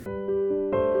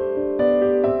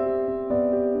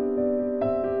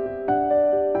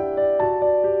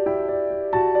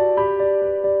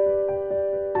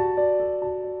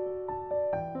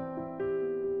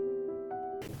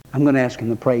I'm going to ask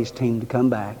the praise team to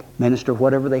come back, minister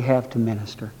whatever they have to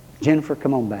minister. Jennifer,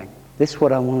 come on back. This is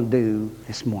what I want to do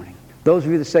this morning. Those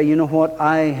of you that say, you know what,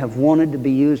 I have wanted to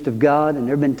be used of God, and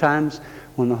there have been times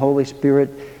when the Holy Spirit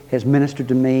has ministered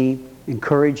to me,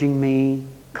 encouraging me,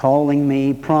 calling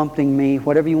me, prompting me,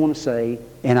 whatever you want to say,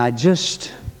 and I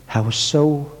was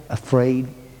so afraid,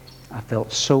 I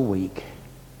felt so weak,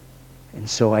 and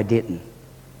so I didn't.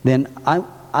 Then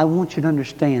I want you to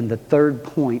understand the third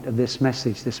point of this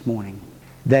message this morning,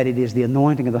 that it is the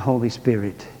anointing of the Holy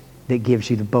Spirit that gives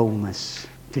you the boldness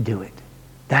to do it.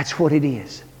 That's what it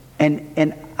is.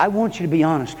 And I want you to be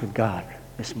honest with God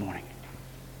this morning,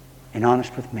 and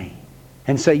honest with me,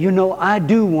 and say, you know, I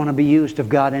do want to be used of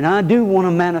God, and I do want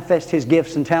to manifest His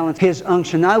gifts and talents, His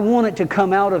unction. I want it to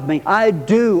come out of me. I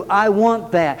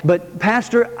want that. But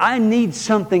Pastor, I need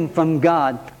something from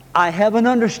God. I have an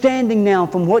understanding now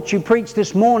from what you preached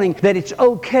this morning that it's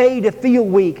okay to feel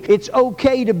weak. It's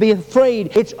okay to be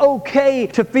afraid. It's okay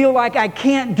to feel like I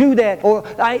can't do that. Or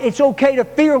it's okay to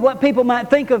fear what people might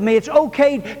think of me. It's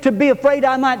okay to be afraid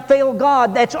I might fail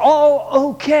God. That's all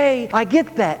okay. I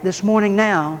get that this morning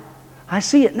now. I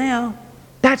see it now.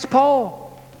 That's Paul.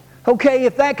 Okay,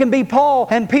 if that can be Paul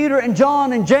and Peter and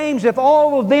John and James, if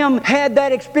all of them had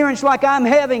that experience like I'm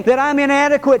having, that I'm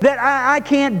inadequate, that I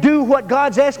can't do what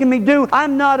God's asking me to do,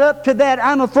 I'm not up to that,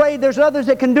 I'm afraid there's others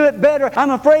that can do it better, I'm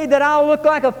afraid that I'll look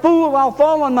like a fool, I'll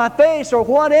fall on my face or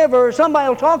whatever, or somebody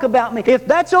will talk about me. If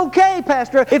that's okay,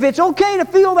 Pastor, if it's okay to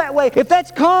feel that way, if that's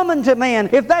common to man,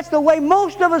 if that's the way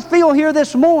most of us feel here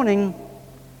this morning,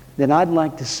 then I'd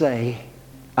like to say,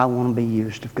 I want to be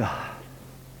used of God.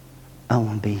 I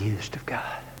want to be used of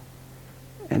God.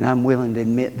 And I'm willing to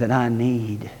admit that I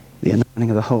need the anointing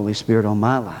of the Holy Spirit on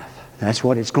my life. That's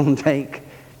what it's going to take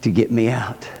to get me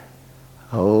out.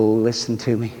 Oh, listen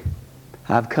to me.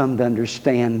 I've come to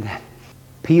understand that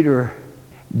Peter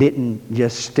didn't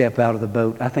just step out of the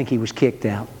boat. I think he was kicked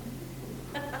out.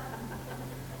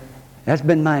 That's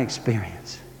been my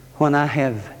experience. When I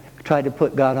have tried to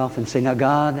put God off and say, now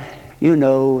God, you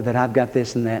know that I've got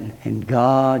this and that. And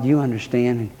God, you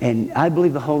understand. And I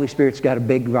believe the Holy Spirit's got a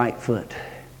big right foot.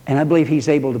 And I believe He's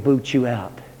able to boot you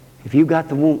out. If you've got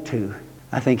the want to,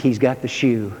 I think He's got the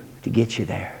shoe to get you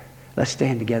there. Let's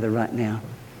stand together right now.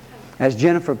 As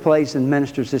Jennifer plays and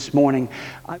ministers this morning,